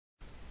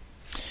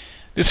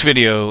This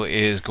video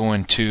is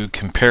going to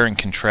compare and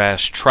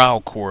contrast trial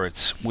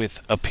courts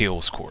with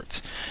appeals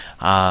courts.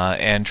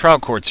 And trial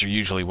courts are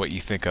usually what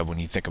you think of when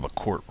you think of a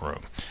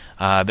courtroom.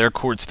 They're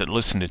courts that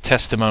listen to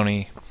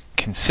testimony,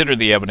 consider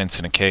the evidence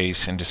in a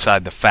case, and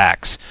decide the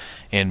facts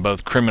in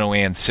both criminal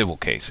and civil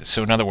cases.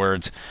 So in other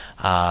words,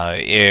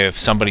 if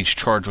somebody's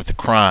charged with a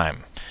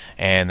crime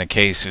and the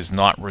case is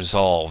not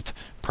resolved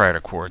prior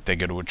to court, they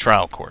go to a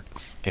trial court.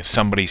 If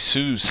somebody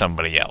sues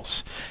somebody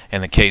else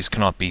and the case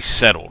cannot be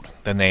settled,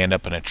 then they end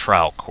up in a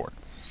trial court.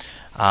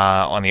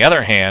 On the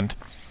other hand,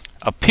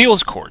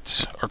 appeals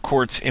courts are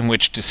courts in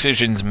which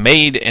decisions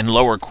made in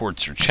lower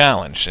courts are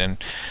challenged.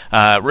 And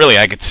really,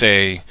 I could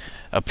say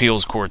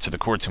appeals courts are the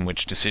courts in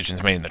which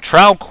decisions made in the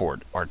trial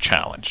court are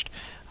challenged,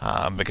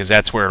 because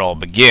that's where it all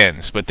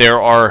begins. But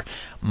there are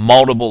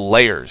multiple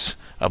layers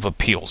of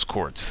appeals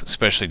courts,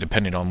 especially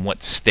depending on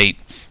what state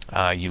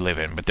you live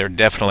in. But there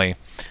definitely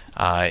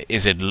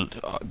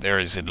there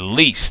is at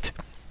least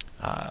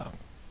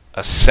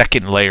a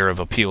second layer of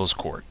appeals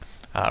court,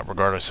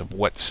 regardless of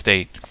what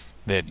state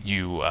that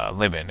you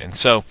live in. And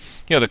so,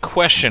 the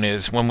question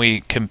is, when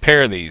we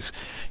compare these,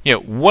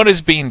 what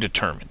is being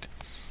determined?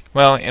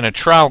 Well, in a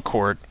trial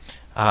court,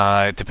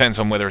 it depends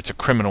on whether it's a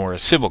criminal or a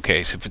civil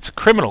case. If it's a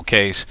criminal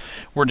case,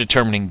 we're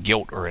determining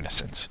guilt or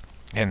innocence.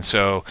 And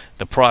so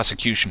the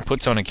prosecution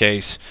puts on a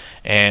case,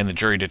 and the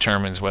jury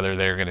determines whether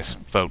they're going to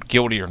vote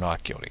guilty or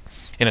not guilty.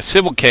 In a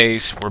civil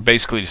case, we're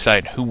basically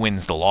deciding who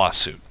wins the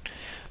lawsuit.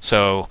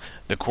 So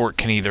the court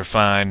can either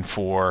find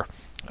for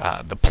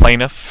the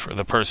plaintiff, or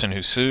the person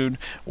who sued,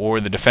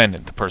 or the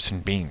defendant, the person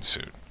being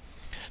sued.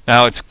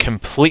 Now, it's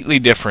completely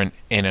different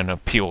in an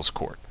appeals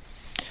court.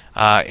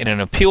 In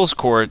an appeals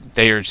court,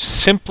 they are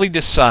simply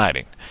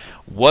deciding,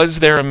 was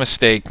there a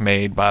mistake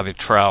made by the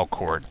trial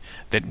court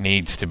that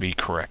needs to be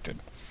corrected?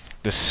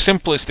 The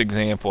simplest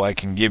example I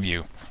can give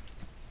you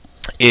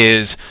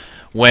is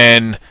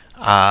when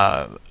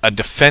a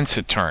defense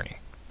attorney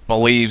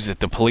believes that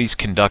the police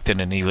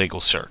conducted an illegal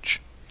search.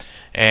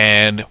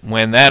 And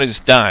when that is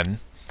done,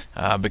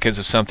 because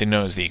of something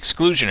known as the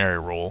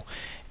exclusionary rule,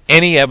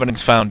 any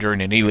evidence found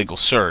during an illegal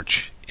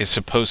search is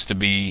supposed to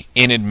be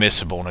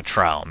inadmissible in a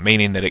trial,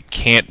 meaning that it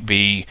can't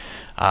be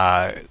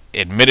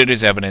admitted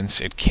as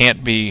evidence, it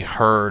can't be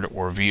heard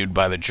or viewed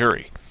by the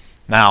jury.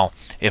 Now,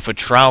 if a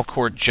trial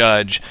court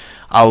judge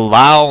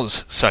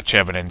allows such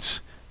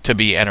evidence to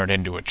be entered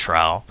into a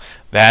trial,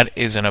 that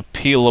is an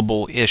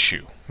appealable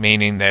issue,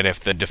 meaning that if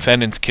the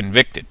defendant's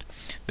convicted,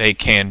 they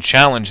can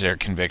challenge their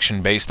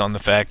conviction based on the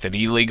fact that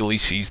illegally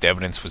seized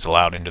evidence was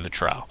allowed into the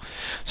trial.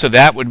 So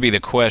that would be the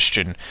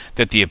question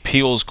that the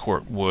appeals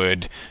court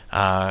would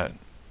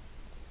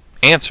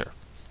answer.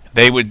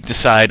 They would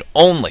decide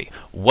only,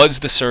 was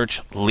the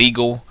search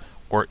legal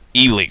or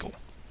illegal?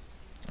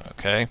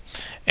 Okay,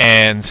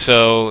 and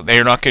so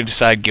they're not going to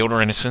decide guilt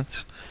or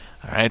innocence.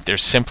 All right, they're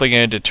simply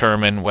going to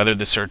determine whether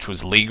the search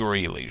was legal or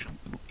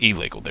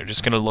illegal. They're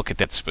just going to look at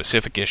that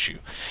specific issue.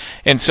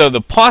 And so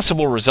the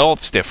possible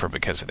results differ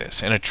because of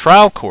this. In a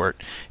trial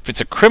court, if it's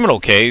a criminal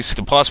case,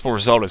 the possible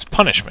result is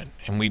punishment.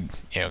 And we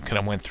kind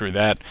of went through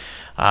that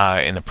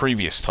in the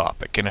previous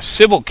topic. In a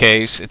civil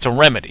case, it's a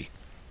remedy.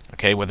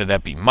 Okay, whether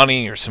that be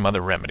money or some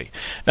other remedy.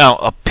 Now,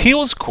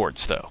 appeals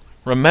courts, though,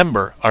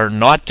 remember, are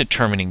not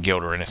determining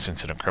guilt or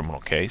innocence in a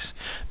criminal case.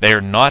 They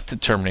are not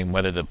determining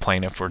whether the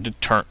plaintiff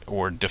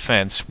or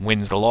defense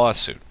wins the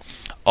lawsuit.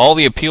 All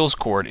the appeals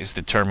court is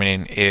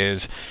determining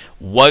is,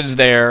 was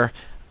there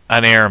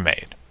an error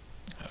made?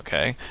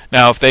 Okay.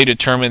 Now, if they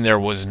determine there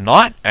was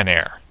not an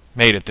error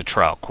made at the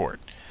trial court,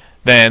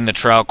 then the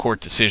trial court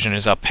decision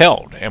is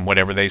upheld, and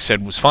whatever they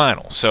said was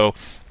final. So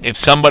if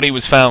somebody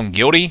was found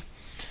guilty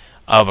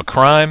of a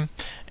crime,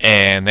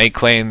 and they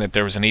claim that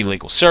there was an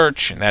illegal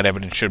search, and that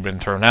evidence should have been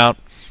thrown out,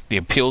 the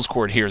appeals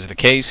court hears the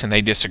case, and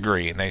they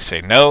disagree, and they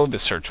say, no, the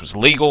search was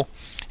legal,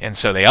 and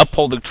so they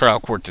uphold the trial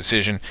court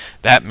decision.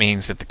 That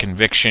means that the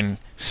conviction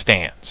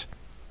stands.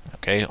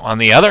 Okay. On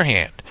the other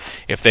hand,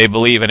 if they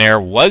believe an error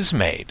was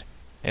made,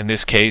 in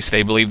this case,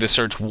 they believe the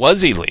search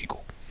was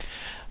illegal,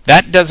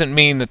 that doesn't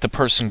mean that the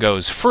person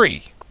goes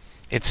free.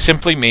 It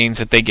simply means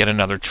that they get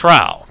another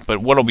trial.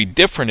 But what will be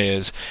different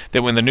is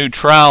that when the new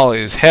trial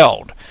is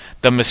held,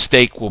 the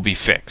mistake will be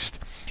fixed.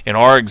 In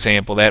our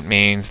example, that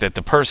means that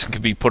the person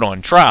can be put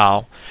on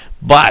trial,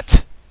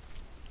 but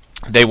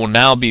they will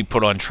now be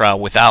put on trial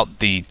without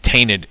the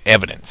tainted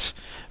evidence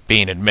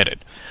being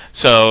admitted.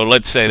 So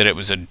let's say that it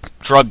was a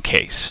drug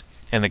case,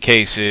 and the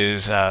case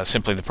is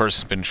simply the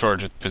person's been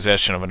charged with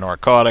possession of a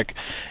narcotic,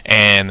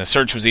 and the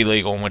search was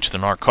illegal in which the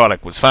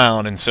narcotic was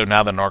found, and so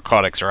now the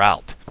narcotics are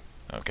out.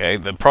 Okay,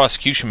 the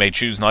prosecution may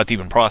choose not to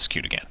even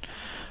prosecute again.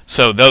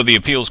 So though the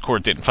appeals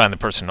court didn't find the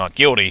person not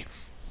guilty,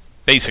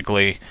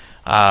 basically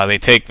they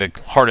take the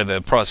heart of the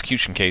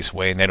prosecution case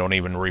away and they don't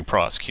even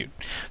re-prosecute.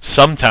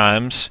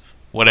 Sometimes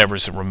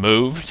whatever's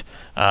removed,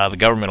 the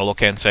government will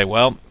look at it and say,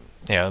 well,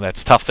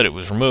 that's tough that it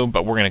was removed,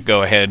 but we're going to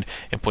go ahead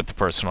and put the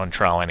person on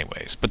trial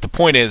anyways. But the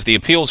point is, the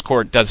appeals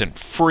court doesn't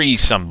free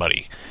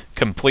somebody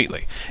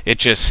completely. It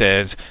just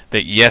says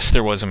that yes,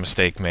 there was a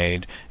mistake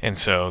made, and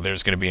so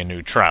there's going to be a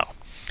new trial.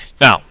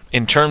 Now,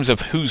 in terms of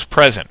who's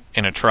present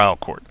in a trial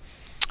court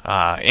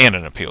and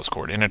an appeals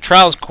court. In a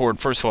trial court,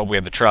 first of all, we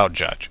have the trial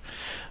judge.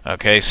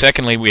 Okay.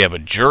 Secondly, we have a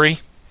jury.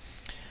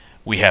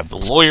 We have the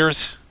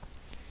lawyers.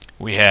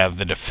 We have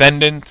the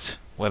defendant,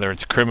 whether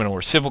it's a criminal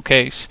or civil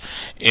case.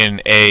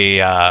 In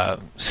a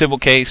civil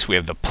case, we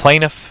have the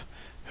plaintiff,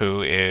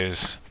 who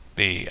is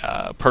the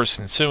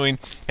person suing,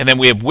 and then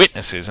we have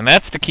witnesses, and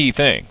that's the key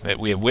thing, that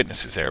we have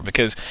witnesses there,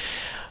 because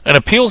an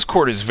appeals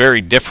court is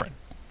very different.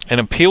 An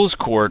appeals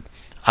court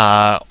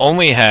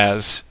only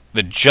has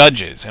the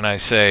judges, and I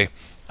say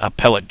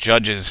appellate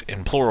judges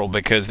in plural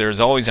because there's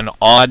always an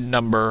odd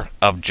number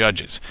of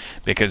judges,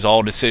 because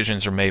all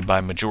decisions are made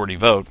by majority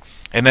vote,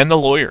 and then the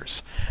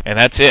lawyers, and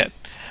that's it.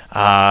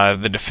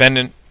 The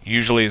defendant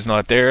usually is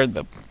not there.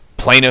 The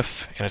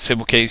plaintiff in a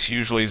civil case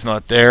usually is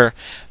not there.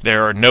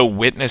 There are no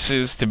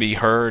witnesses to be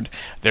heard.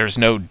 There's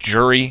no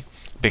jury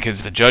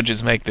because the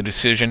judges make the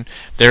decision.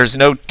 There's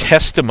no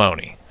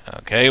testimony.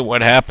 Okay,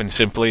 what happens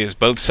simply is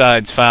both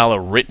sides file a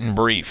written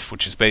brief,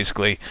 which is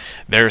basically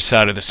their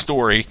side of the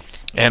story,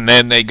 and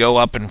then they go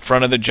up in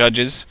front of the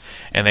judges,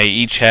 and they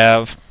each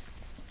have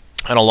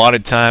an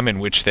allotted time in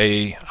which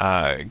they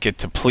get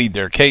to plead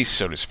their case,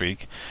 so to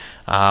speak,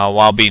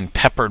 while being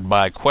peppered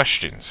by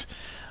questions.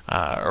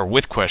 Or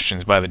with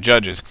questions by the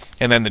judges,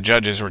 and then the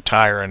judges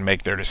retire and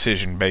make their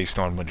decision based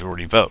on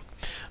majority vote.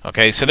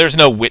 Okay, so there's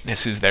no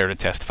witnesses there to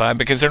testify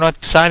because they're not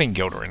deciding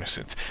guilt or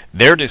innocence.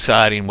 They're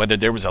deciding whether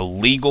there was a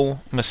legal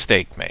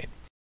mistake made.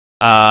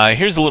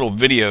 Here's a little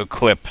video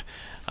clip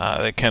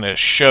that kind of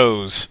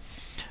shows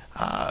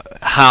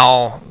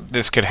how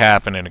this could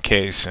happen in a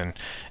case,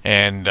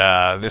 and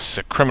this is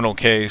a criminal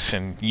case,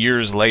 and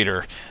years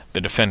later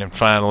the defendant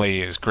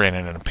finally is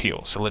granted an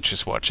appeal. So let's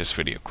just watch this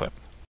video clip.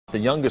 The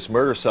youngest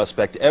murder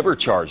suspect ever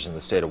charged in the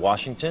state of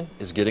Washington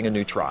is getting a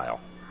new trial.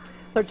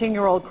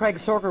 13-year-old Craig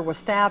Sorger was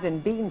stabbed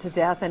and beaten to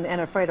death in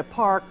Ephrata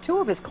Park. Two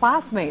of his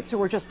classmates, who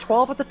were just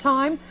 12 at the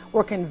time,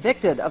 were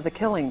convicted of the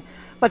killing.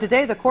 But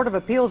today, the Court of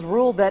Appeals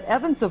ruled that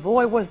Evan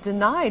Savoy was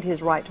denied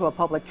his right to a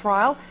public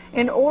trial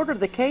and ordered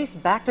the case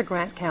back to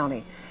Grant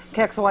County.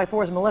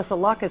 KXLY4's Melissa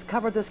Luck has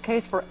covered this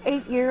case for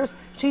 8 years.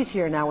 She's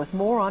here now with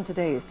more on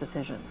today's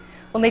decision.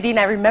 Well, Nadine,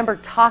 I remember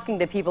talking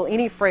to people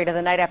in Ephrata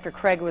the night after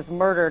Craig was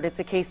murdered.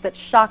 It's a case that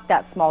shocked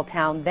that small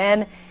town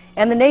then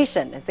and the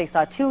nation as they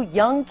saw two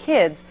young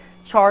kids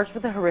charged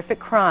with a horrific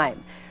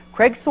crime.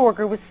 Craig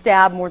Sorger was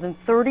stabbed more than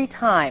 30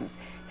 times.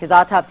 His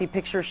autopsy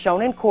pictures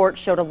shown in court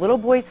showed a little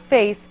boy's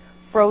face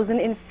frozen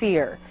in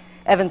fear.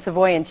 Evan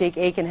Savoy and Jake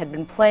Aiken had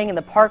been playing in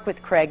the park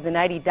with Craig the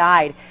night he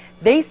died.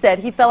 They said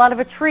he fell out of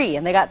a tree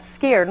and they got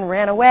scared and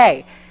ran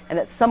away, and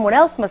that someone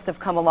else must have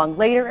come along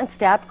later and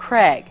stabbed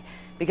Craig.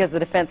 Because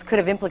the defense could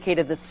have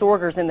implicated the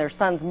Sorgers in their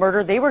son's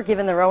murder, they were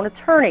given their own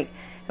attorney.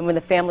 And when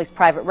the family's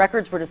private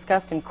records were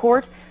discussed in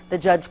court, the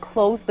judge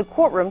closed the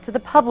courtroom to the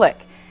public.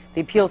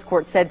 The appeals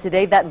court said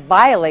today that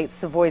violates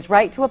Savoy's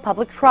right to a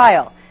public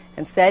trial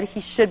and said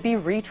he should be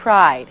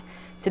retried.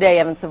 Today,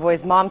 Evan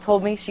Savoy's mom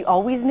told me she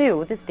always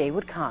knew this day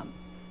would come.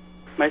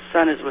 My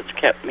son is what's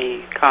kept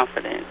me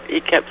confident.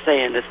 He kept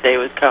saying this day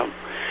would come,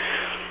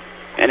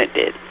 and it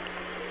did.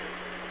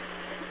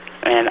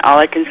 And all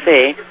I can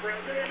say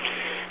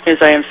is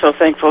I am so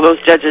thankful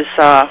those judges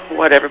saw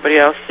what everybody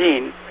else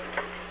seen,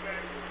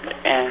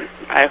 and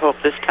I hope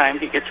this time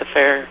he gets a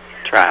fair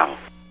trial.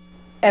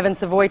 Evan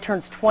Savoy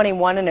turns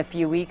 21 in a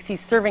few weeks.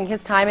 He's serving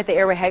his time at the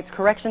Airway Heights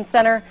Correction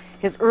Center.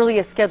 His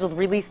earliest scheduled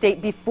release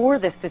date before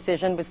this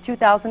decision was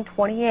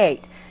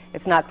 2028.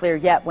 It's not clear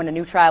yet when a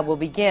new trial will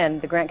begin.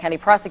 The Grant County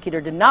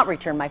prosecutor did not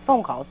return my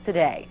phone calls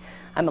today.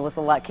 I'm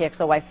Melissa Luck,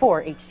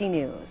 KXLY4 HD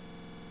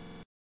News.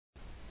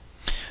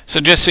 So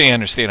just so you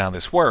understand how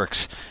this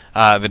works,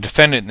 the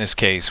defendant in this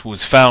case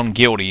was found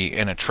guilty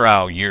in a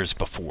trial years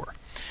before.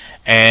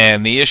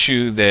 And the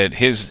issue that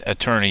his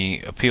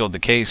attorney appealed the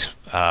case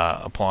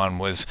upon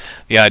was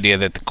the idea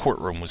that the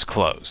courtroom was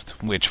closed,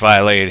 which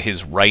violated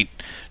his right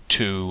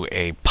to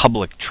a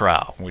public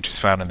trial, which is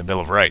found in the Bill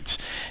of Rights.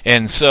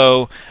 And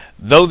so,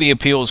 though the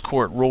appeals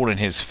court ruled in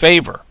his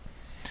favor,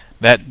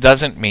 that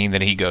doesn't mean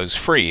that he goes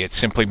free. It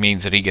simply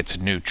means that he gets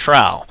a new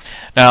trial.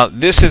 Now,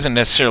 this isn't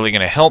necessarily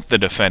going to help the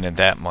defendant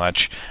that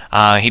much.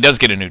 He does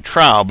get a new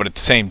trial, but at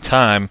the same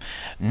time,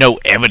 no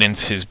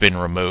evidence has been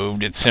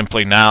removed. It's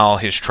simply now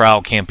his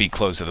trial can't be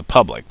closed to the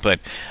public.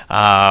 But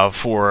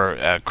for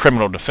a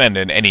criminal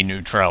defendant, any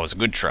new trial is a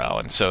good trial,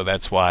 and so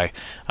that's why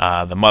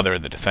the mother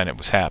of the defendant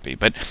was happy.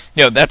 But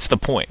that's the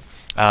point.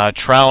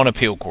 Trial and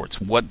appeal courts,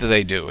 what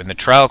do? In the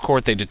trial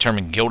court, they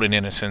determine guilt and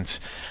innocence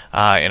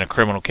in a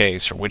criminal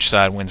case, or which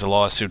side wins a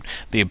lawsuit.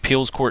 The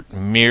appeals court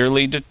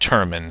merely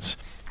determines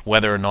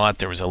whether or not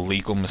there was a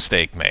legal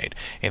mistake made.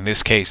 In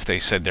this case, they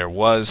said there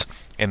was,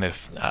 in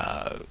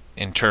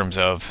terms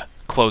of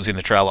closing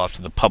the trial off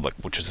to the public,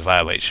 which is a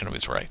violation of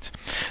his rights.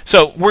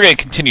 So we're going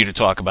to continue to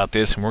talk about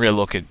this, and we're going to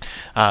look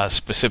at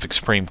specific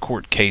Supreme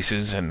Court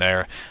cases and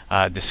their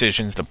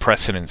decisions, the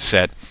precedents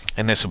set,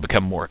 and this will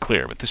become more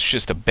clear. But this is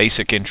just a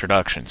basic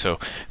introduction, so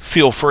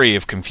feel free,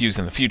 if confused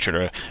in the future,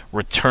 to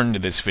return to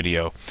this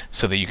video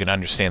so that you can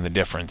understand the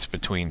difference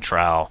between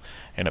trial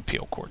and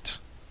appeal courts.